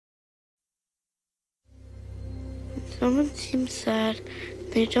Someone seems sad.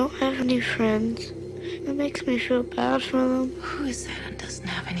 They don't have any friends. It makes me feel bad for them. Who is sad and doesn't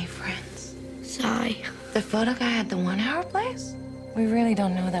have any friends? Sigh. The photo guy at the 1 Hour place? We really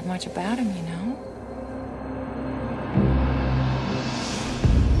don't know that much about him, you know?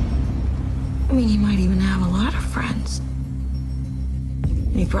 I mean, he might even have a lot of friends.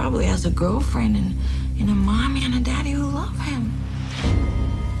 And he probably has a girlfriend and a mommy and a daddy who love him.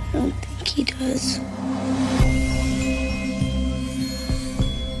 I don't think he does.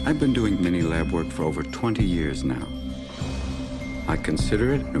 I've been doing mini lab work for over 20 years now. I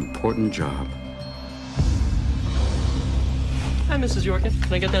consider it an important job. Hi, Mrs. Yorkin.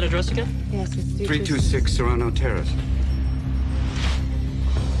 Can I get that address again? Yes, it's 326 Serrano Terrace.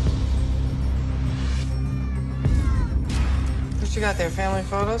 What you got there, family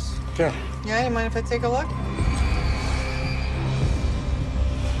photos? Yeah. Yeah, you mind if I take a look?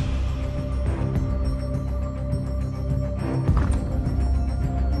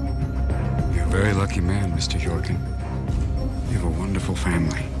 You're a very lucky man, Mr. Yorkin. You have a wonderful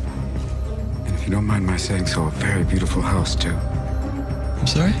family. And if you don't mind my saying so, a very beautiful house, too. I'm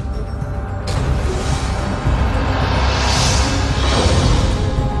sorry?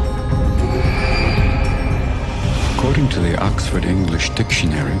 According to the Oxford English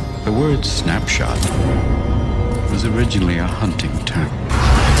Dictionary, the word snapshot was originally a hunting term.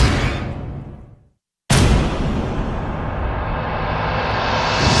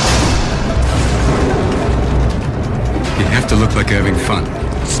 You have to look like you're having fun.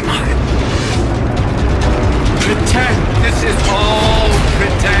 Smile. Pretend. This is all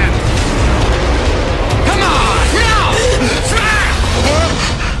pretend. Come on! Now!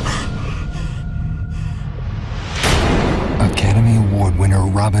 Academy Award winner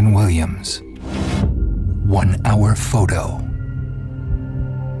Robin Williams. 1 Hour Photo.